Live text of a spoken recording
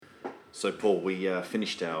So, Paul, we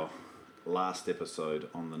finished our last episode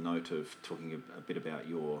on the note of talking a bit about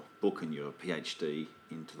your book and your PhD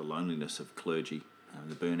into the loneliness of clergy,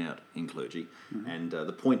 the burnout in clergy. Mm-hmm. And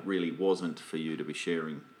the point really wasn't for you to be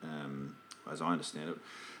sharing, as I understand it,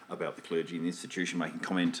 about the clergy and the institution, making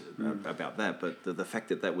comment about that, but the fact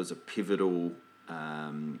that that was a pivotal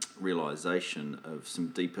realisation of some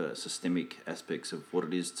deeper systemic aspects of what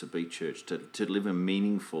it is to be church, to live a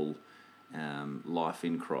meaningful life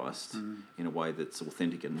in Christ in a way that's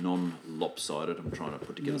authentic and non-lopsided. I'm trying to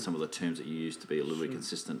put together some of the terms that you use to be a little bit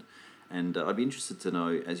consistent. And I'd be interested to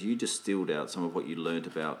know, as you distilled out some of what you learnt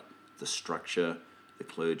about the structure, the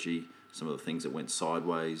clergy, some of the things that went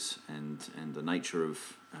sideways, and the nature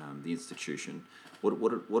of the institution, what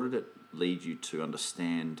did it lead you to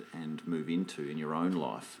understand and move into in your own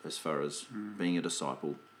life as far as being a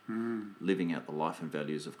disciple, living out the life and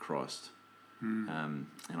values of Christ? And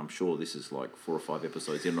I'm sure this is like 4 or 5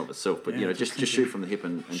 episodes in and of itself, but just shoot from the hip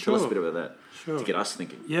and tell us a bit about that to get us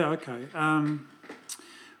thinking. Yeah, okay.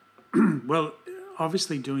 Well,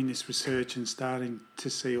 obviously doing this research and starting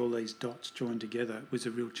to see all these dots joined together was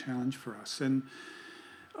a real challenge for us. And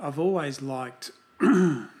I've always liked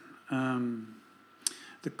the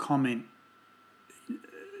comment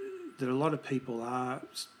that a lot of people are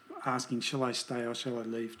asking, shall I stay or shall I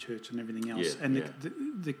leave church and everything else?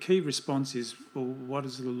 The key response is, well, what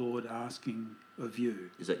is the Lord asking of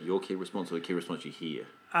you? Is that your key response or the key response you hear?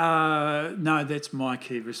 No, that's my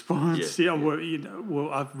key response.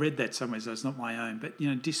 Well, I've read that somewhere, so it's not my own. But,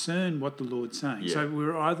 discern what the Lord's saying. Yeah. So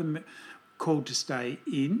we're either called to stay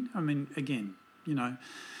in. I mean, again, the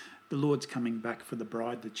Lord's coming back for the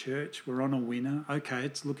bride, the church. We're on a winner. Okay,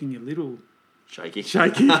 it's looking a little shaky.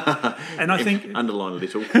 And I think underline a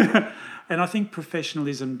little. And I think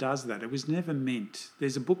professionalism does that. It was never meant.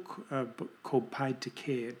 There's a book called Paid to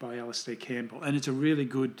Care by Alistair Campbell, and it's a really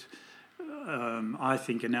good, I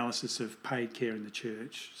think, analysis of paid care in the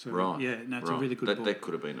church. So, right. Yeah, no, it's a really good book. That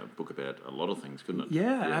could have been a book about a lot of things, couldn't it?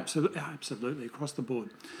 Yeah. Absolutely, across the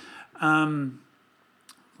board.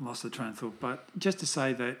 Lost the train of thought, but just to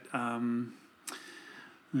say that.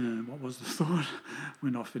 What was the thought?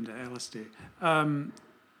 Went off into Alistair.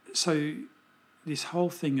 So this whole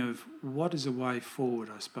thing of what is a way forward,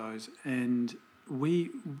 I suppose, and we,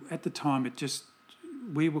 at the time,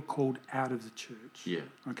 we were called out of the church. Yeah.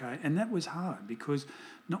 Okay, and that was hard because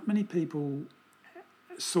not many people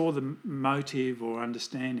saw the motive or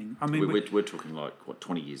understanding. I mean, we're talking like,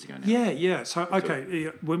 20 years ago now? Yeah. So, okay,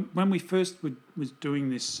 when we first was doing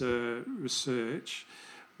this research,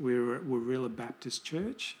 we're real Baptist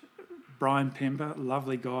church. Brian Pember,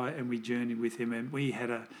 lovely guy, and we journeyed with him, and we have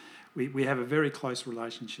a very close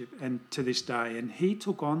relationship, and to this day. And he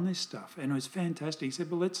took on this stuff, and it was fantastic. He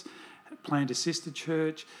said, "Well, let's plant a sister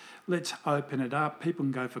church. Let's open it up. People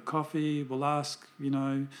can go for coffee. We'll ask,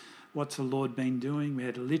 what's the Lord been doing?" We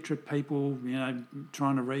had illiterate people,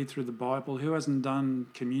 trying to read through the Bible. Who hasn't done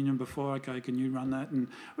communion before? Okay, can you run that? And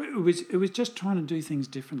it was just trying to do things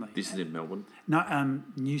differently. This is in Melbourne? No,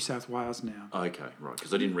 New South Wales now. Okay, right,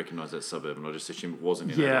 because I didn't recognise that suburb, and I just assumed it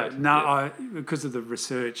wasn't in Adelaide. Because of the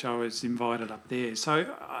research, I was invited up there. So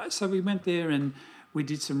we went there and we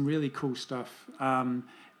did some really cool stuff.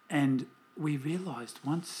 And we realised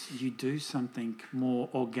once you do something more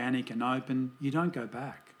organic and open, you don't go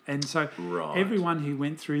back. And so everyone who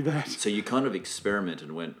went through that... So you kind of experimented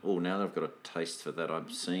and went, now that I've got a taste for that,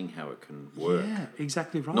 I'm seeing how it can work. Yeah,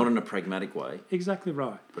 exactly right. Not in a pragmatic way. Exactly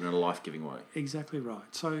right. But in a life-giving way. Exactly right.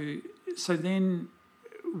 So then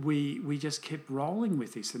we just kept rolling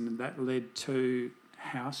with this, and that led to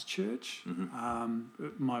house church. Mm-hmm.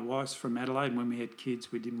 My wife's from Adelaide, and when we had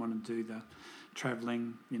kids, we didn't want to do the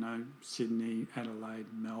travelling, Sydney, Adelaide,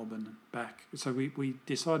 Melbourne, back. So we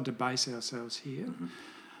decided to base ourselves here. Mm-hmm.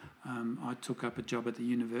 I took up a job at the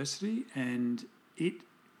university, and it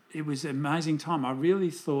was an amazing time. I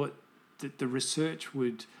really thought that the research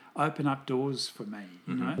would open up doors for me,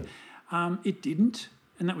 It didn't,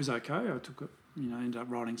 and that was okay. I took it, ended up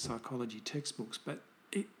writing psychology textbooks, but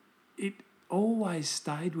it always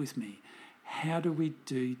stayed with me. How do we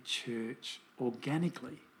do church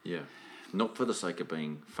organically? Yeah, not for the sake of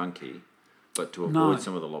being funky, but to avoid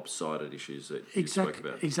some of the lopsided issues that you spoke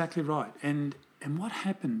about. Exactly right. And what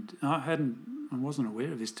happened, I wasn't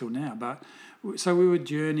aware of this till now, but so we were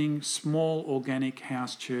journeying small organic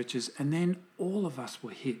house churches, and then all of us were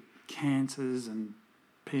hit. Cancers and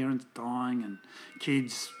parents dying and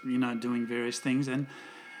kids, doing various things, and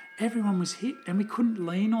everyone was hit, and we couldn't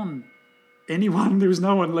lean on anyone. There was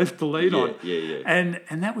no one left to lean on. Yeah.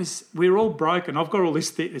 And that was, we're all broken. I've got all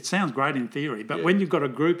this, it sounds great in theory, but when you've got a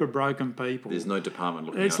group of broken people... There's no department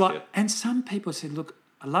looking after you. And some people said, look,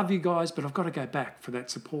 I love you guys, but I've got to go back for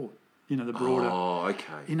that support, the broader. Oh,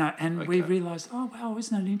 okay. And we realised, oh, wow,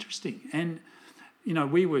 isn't that interesting? And,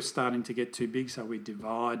 we were starting to get too big, so we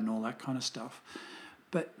divide and all that kind of stuff.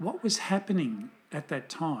 But what was happening at that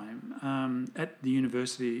time, at the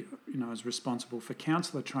university, I was responsible for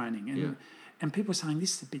counsellor training. And people were saying,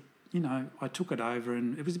 this is a bit, I took it over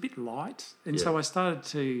and it was a bit light. And so I started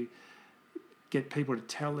to get people to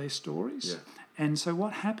tell their stories. Yeah. And so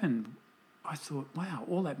what happened, I thought, wow,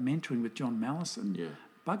 all that mentoring with John Mallison,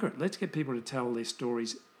 bugger it, let's get people to tell their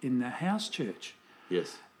stories in the house church.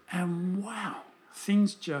 Yes. And wow,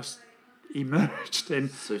 things just emerged and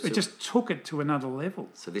it just took it to another level.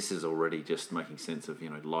 So this is already just making sense of,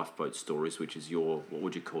 Lifeboat Stories, which is what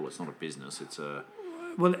would you call it? It's not a business, it's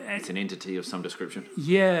an entity of some description.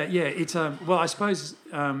 Yeah, it's I suppose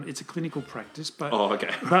it's a clinical practice, but oh,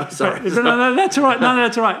 okay. Sorry, no, that's all right. No,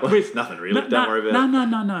 that's all right. Well, it's nothing really. Don't worry about it.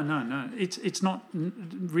 No. It's not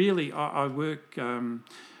really. I work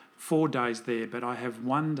 4 days there, but I have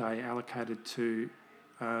 1 day allocated to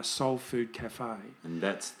Soul Food Cafe, and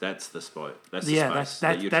that's the spot. That's the space.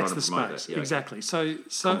 That's the space. Yeah, exactly. Okay.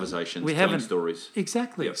 So conversations, telling stories.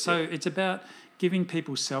 Exactly. Yep, so it's about giving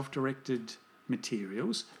people self-directed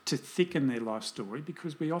materials to thicken their life story,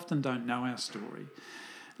 because we often don't know our story.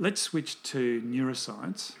 Let's switch to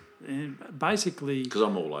neuroscience. Basically, because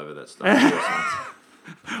I'm all over that stuff. Neuroscience.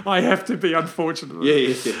 I have to be,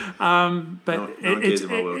 unfortunately. Yeah. But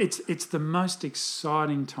it's the most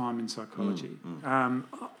exciting time in psychology.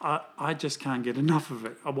 I just can't get enough of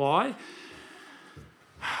it. Why?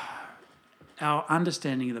 Our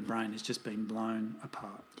understanding of the brain has just been blown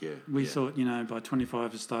apart. Yeah. We thought, by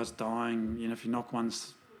 25 it starts dying. If you knock one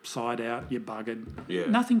side out, you're buggered. Yeah.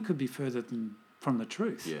 Nothing could be further from the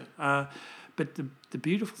truth. Yeah. But the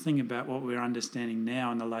beautiful thing about what we're understanding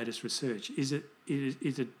now in the latest research is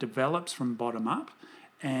it develops from bottom up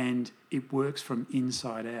and it works from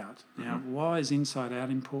inside out. Now, why is inside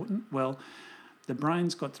out important? Well, the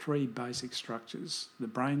brain's got 3 basic structures: the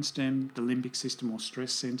brainstem, the limbic system or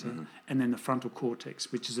stress centre, and then the frontal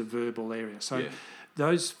cortex, which is a verbal area. So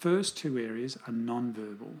those first 2 areas are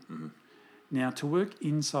non-verbal. Now, to work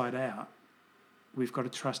inside out, we've got to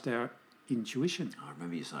trust our intuition. I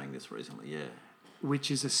remember you saying this recently,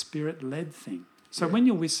 which is a spirit-led thing. So when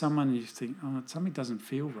you're with someone and you think, oh, something doesn't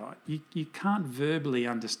feel right, you can't verbally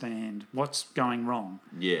understand what's going wrong.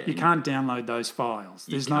 Yeah. You can't download those files.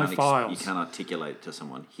 There's no files. You can't articulate to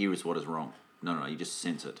someone, here is what is wrong. No, you just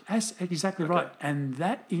sense it. That's exactly right. And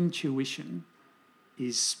that intuition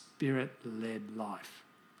is spirit-led life.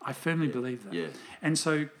 I firmly believe that. Yeah. And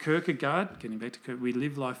so Kierkegaard, getting back to Kierkegaard, we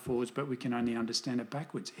live life forwards, but we can only understand it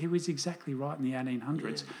backwards. He was exactly right in the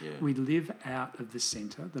 1800s. Yeah. We live out of the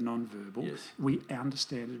centre, the non-verbal. Yes. We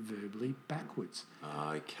understand it verbally backwards.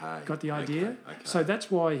 Okay. Got the idea? Okay. So that's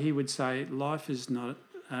why he would say life is an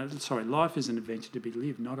adventure to be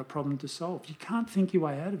lived, not a problem to solve. You can't think your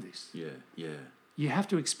way out of this. Yeah. You have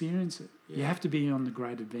to experience it. Yeah. You have to be on the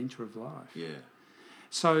great adventure of life. Yeah.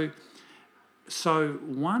 So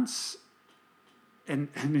once, and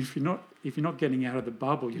if you're not getting out of the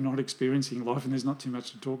bubble, you're not experiencing life, and there's not too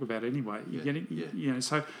much to talk about anyway.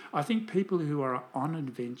 So I think people who are on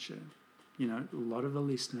adventure, a lot of the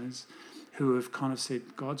listeners who have kind of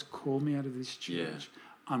said, God's called me out of this church.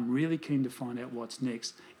 I'm really keen to find out what's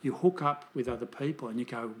next. You hook up with other people and you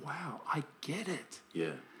go, wow, I get it.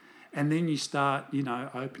 Yeah. And then you start,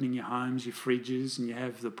 opening your homes, your fridges, and you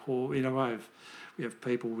have the poor, we have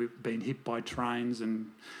people who've been hit by trains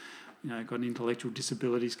and, got intellectual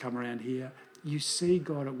disabilities come around here. You see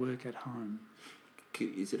God at work at home.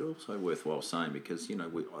 Is it also worthwhile saying, because,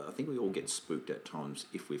 I think we all get spooked at times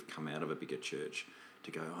if we've come out of a bigger church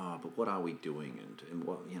to go, but what are we doing? And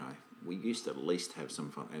what, we used to at least have some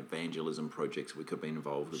fun evangelism projects we could have been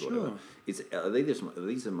involved with. Sure. Whatever.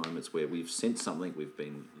 These are moments where we've sensed something, we've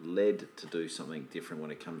been led to do something different when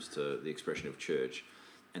it comes to the expression of church,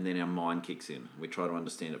 and then our mind kicks in. We try to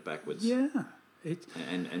understand it backwards. Yeah.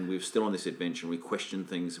 And we're still on this adventure, and we question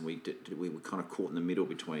things, and we were kind of caught in the middle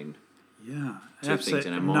between two things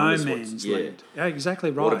in our mind. No man's land. Yeah, exactly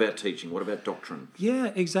right. What about teaching? What about doctrine?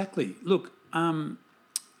 Yeah, exactly. Look, what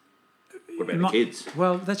about the kids?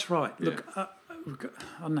 Well, that's right. Yeah. Look, I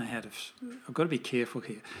don't know how to. I've got to be careful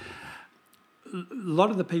here. A lot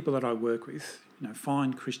of the people that I work with,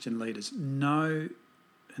 fine Christian leaders, know,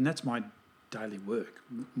 and that's my daily work,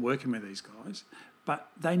 working with these guys. But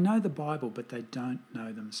they know the Bible, but they don't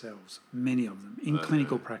know themselves. Many of them in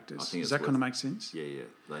clinical practice. Does that kind of make sense? Yeah.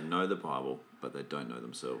 They know the Bible, but they don't know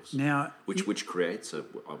themselves. Now, which creates a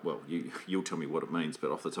you'll tell me what it means,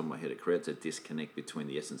 but off the top of my head, it creates a disconnect between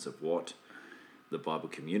the essence of what the Bible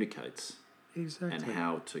communicates Exactly. and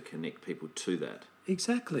how to connect people to that.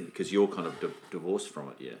 Exactly. Because you're kind of divorced from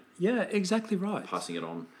it, yeah. Yeah, exactly right. Passing it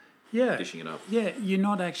on, Yeah. dishing it up. Yeah, you're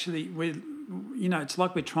not actually, it's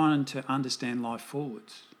like we're trying to understand life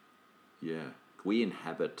forwards. Yeah. We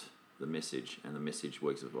inhabit the message, and the message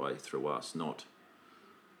works its way through us, not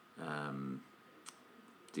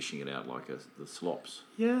dishing it out like the slops.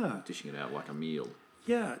 Yeah. Dishing it out like a meal.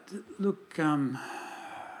 Yeah. Look,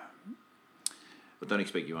 But don't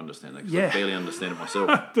expect you to understand that, because Yeah. I barely understand it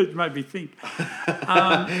myself. that made me think.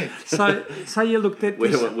 So yeah, look,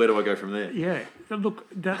 Where do I go from there? yeah, look,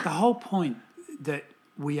 the whole point that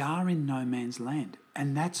we are in no man's land,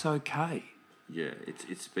 and that's okay. Yeah,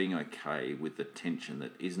 it's being okay with the tension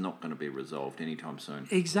that is not going to be resolved anytime soon.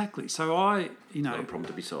 Exactly. So Not a problem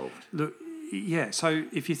to be solved. look, yeah. So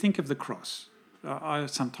if you think of the cross, I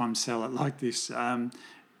sometimes sell it like this: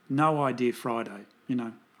 no idea Friday.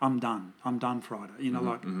 I'm done. I'm done Friday.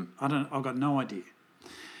 I've got no idea.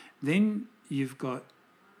 Then you've got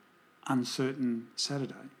uncertain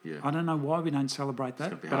Saturday. Yeah. I don't know why we don't celebrate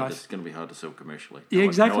that. It's going to be hard to sell commercially. Yeah,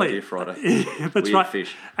 exactly. No idea Friday. Yeah, that's Weird right.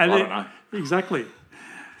 fish. And I don't know. Exactly.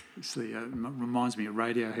 Actually, it reminds me of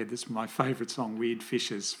Radiohead. That's my favourite song, Weird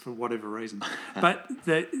Fishes, for whatever reason. But,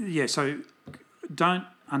 so don't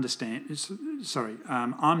understand.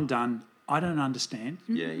 I'm done. I don't understand.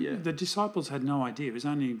 Yeah. The disciples had no idea. It was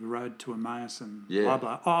only the road to Emmaus and Yeah. blah,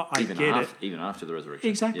 blah. Oh, I get it. Even after the resurrection.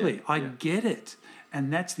 Exactly. Yeah, I get it.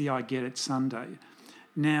 And that's the I get it Sunday.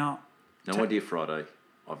 Now... No idea Friday.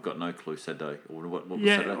 I've got no clue Saturday. Or what was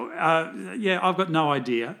Saturday? I've got no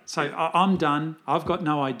idea. So I'm done. I've got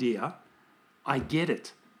no idea. I get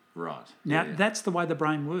it. Right. Now, that's the way the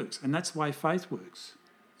brain works, and that's the way faith works.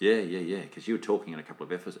 Yeah. Because you were talking in a couple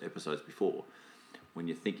of episodes before, when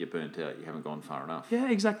you think you're burnt out, you haven't gone far enough. Yeah,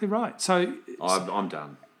 exactly right. So I'm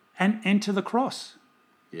done. And to the cross.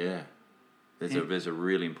 Yeah. There's a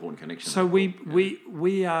really important connection. So we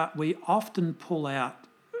often pull out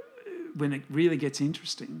when it really gets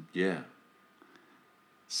interesting. Yeah.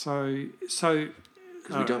 So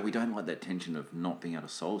because we don't like that tension of not being able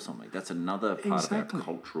to solve something. That's another part of our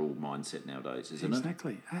cultural mindset nowadays, isn't it?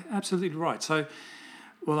 Exactly. Absolutely right. So,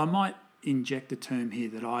 I might inject a term here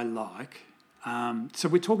that I like. So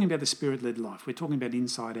we're talking about the spirit-led life. We're talking about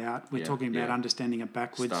inside out. We're talking about understanding it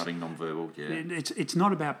backwards. Starting non-verbal, yeah. It's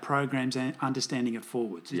not about programs and understanding it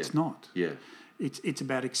forwards. It's not. Yeah. It's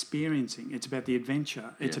about experiencing. It's about the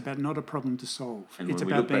adventure. It's about not a problem to solve. And it's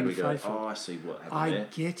when about we look being back, we faithful. go, I see what happened there. I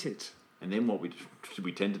get it. And then what we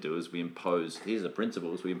tend to do is we impose, here's the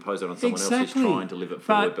principles, we impose it on someone else who's trying to live it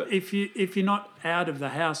forward. But if you're not out of the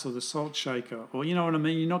house or the salt shaker, or you know what I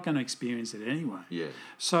mean, you're not going to experience it anyway. Yeah.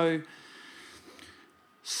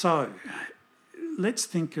 So let's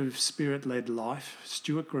think of spirit-led life.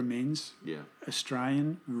 Stuart Gramins,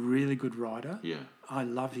 Australian, really good writer. Yeah. I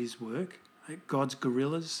love his work. God's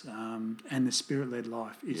Gorillas and the spirit-led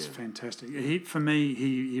life is fantastic. For me,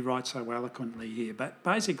 he writes so eloquently here. But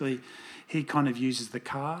basically, he kind of uses the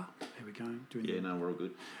car. There we go. We're all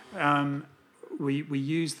good. We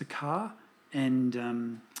use the car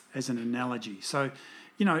and as an analogy. So,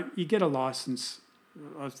 you get a license.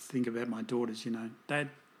 I think about my daughters, Dad,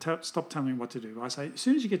 stop telling me what to do. I say, as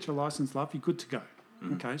soon as you get your license, love, you're good to go.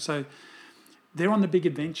 Mm-hmm. Okay, so they're on the big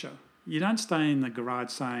adventure. You don't stay in the garage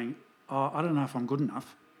saying, I don't know if I'm good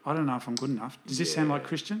enough. I don't know if I'm good enough. Does this sound like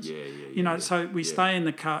Christians? Yeah. So we stay in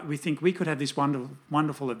the car. We think we could have this wonderful,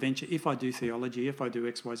 wonderful adventure if I do theology, if I do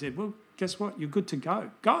X, Y, Z. Well, guess what? You're good to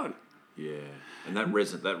go. Go. Yeah, and that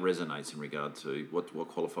resonates in regard to what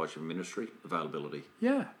qualifies your ministry, availability.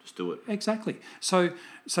 Yeah, just do it. Exactly. So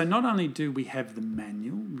not only do we have the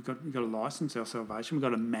manual, we've got a license, our salvation. We've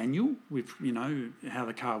got a manual with how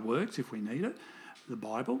the car works if we need it, the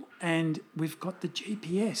Bible, and we've got the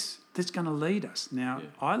GPS that's going to lead us. Now,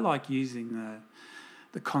 I like using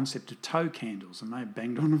the concept of toe candles. I may have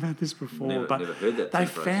banged on about this before, never heard that. They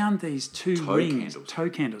found these two rings, candles. Toe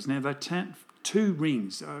candles. Now they two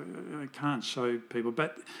rings. I can't show people,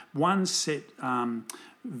 but one set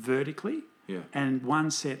vertically, and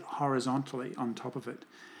one set horizontally on top of it.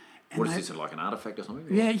 And what is this, like an artefact or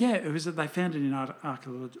something? Yeah. It was that they found it in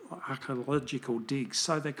archaeological digs.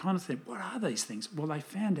 So they kind of said, what are these things? Well, they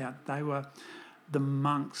found out they were the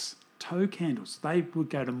monks' toe candles. They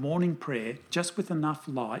would go to morning prayer just with enough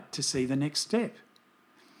light to see the next step.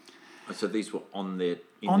 So these were on their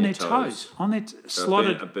toes, on their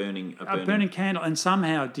slotted a burning candle, and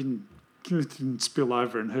somehow it didn't spill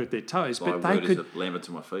over and hurt their toes. But they could. Is a lamp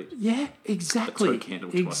to my feet. Yeah, exactly. A toe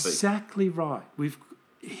candle to my feet. Exactly right.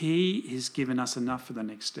 He has given us enough for the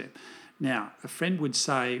next step. Now, a friend would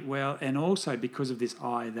say, well, and also because of this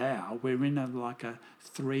I, thou, we're in a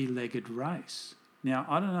three-legged race. Now,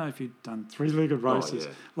 I don't know if you've done three-legged races.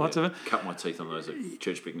 Lots of it. Cut my teeth on those at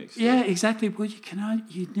church picnics. Yeah, exactly. Well,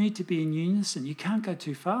 you need to be in unison. You can't go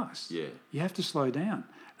too fast. Yeah. You have to slow down.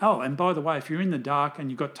 Oh, and by the way, if you're in the dark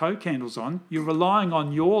and you've got toe candles on, you're relying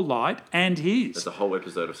on your light and his. There's a whole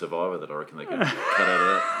episode of Survivor that I reckon they could cut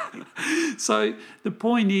out of that. So the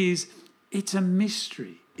point is, it's a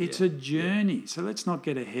mystery. It's a journey. Yeah. So let's not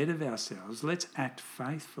get ahead of ourselves. Let's act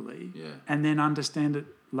faithfully and then understand it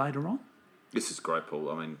later on. This is great, Paul.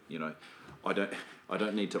 I mean, I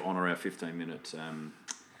don't need to honour our 15-minute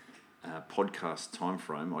podcast time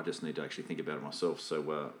frame. I just need to actually think about it myself.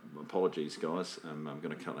 So apologies, guys. I'm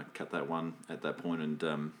going to cut that one at that point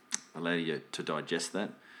and allow you to digest that.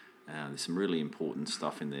 There's some really important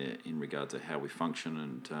stuff in there in regard to how we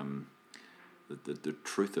function and the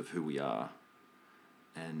truth of who we are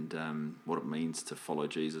and what it means to follow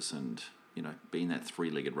Jesus and, be in that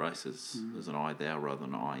three-legged race as an I, thou rather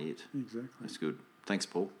than I, it. Exactly. That's good. Thanks,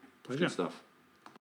 Paul. Pleasure. Good stuff.